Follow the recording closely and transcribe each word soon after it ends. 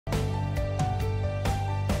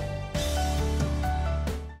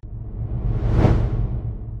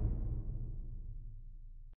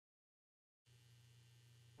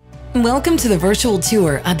Welcome to the virtual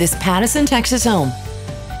tour of this Pattison, Texas home.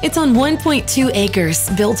 It's on 1.2 acres,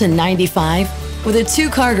 built in '95, with a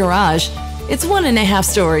 2-car garage. It's 1.5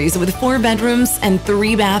 stories with 4 bedrooms and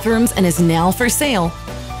 3 bathrooms and is now for sale.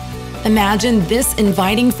 Imagine this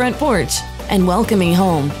inviting front porch and welcoming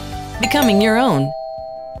home, becoming your own.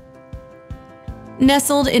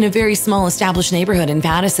 Nestled in a very small established neighborhood in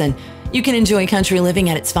Pattison, you can enjoy country living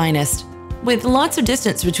at its finest, with lots of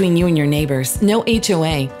distance between you and your neighbors, no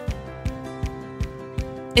HOA.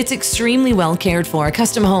 It's extremely well cared for, a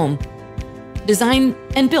custom home, designed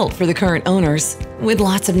and built for the current owners, with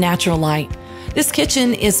lots of natural light. This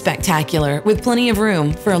kitchen is spectacular, with plenty of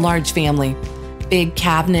room for a large family. Big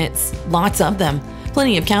cabinets, lots of them,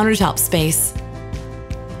 plenty of countertop space.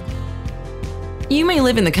 You may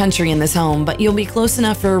live in the country in this home, but you'll be close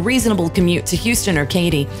enough for a reasonable commute to Houston or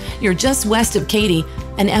Katy. You're just west of Katy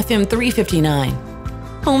and FM 359.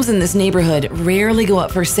 Homes in this neighborhood rarely go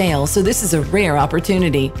up for sale, so this is a rare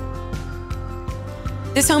opportunity.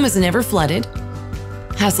 This home is never flooded,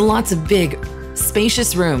 has lots of big,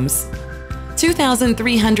 spacious rooms,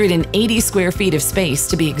 2,380 square feet of space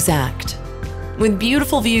to be exact, with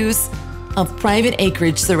beautiful views of private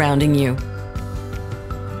acreage surrounding you.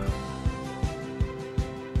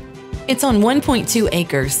 It's on 1.2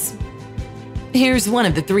 acres. Here's one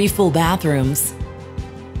of the 3 full bathrooms.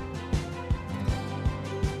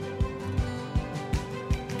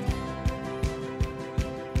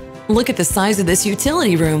 Look at the size of this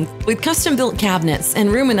utility room with custom-built cabinets and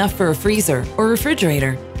room enough for a freezer or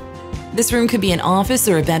refrigerator. This room could be an office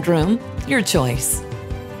or a bedroom, your choice.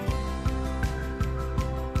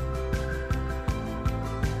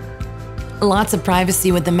 Lots of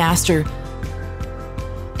privacy with the master.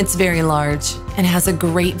 It's very large and has a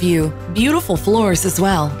great view, beautiful floors as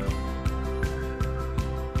well.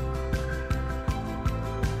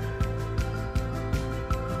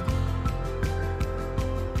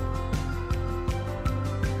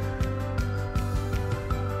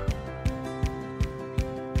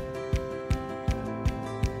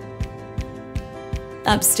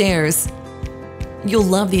 Upstairs, you'll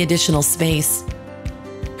love the additional space.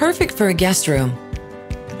 Perfect for a guest room.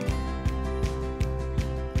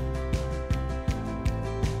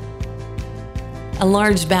 A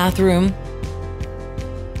large bathroom,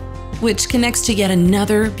 which connects to yet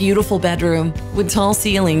another beautiful bedroom with tall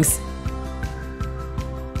ceilings.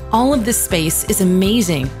 All of this space is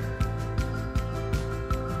amazing.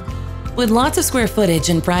 With lots of square footage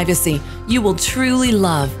and privacy, you will truly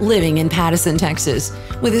love living in Pattison, Texas,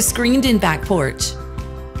 with a screened-in back porch,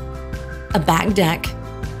 a back deck,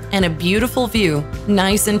 and a beautiful view,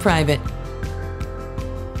 nice and private.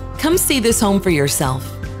 Come see this home for yourself.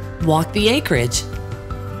 Walk the acreage.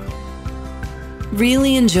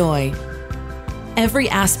 Really enjoy every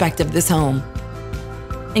aspect of this home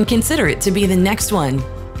and consider it to be the next one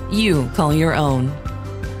you call your own.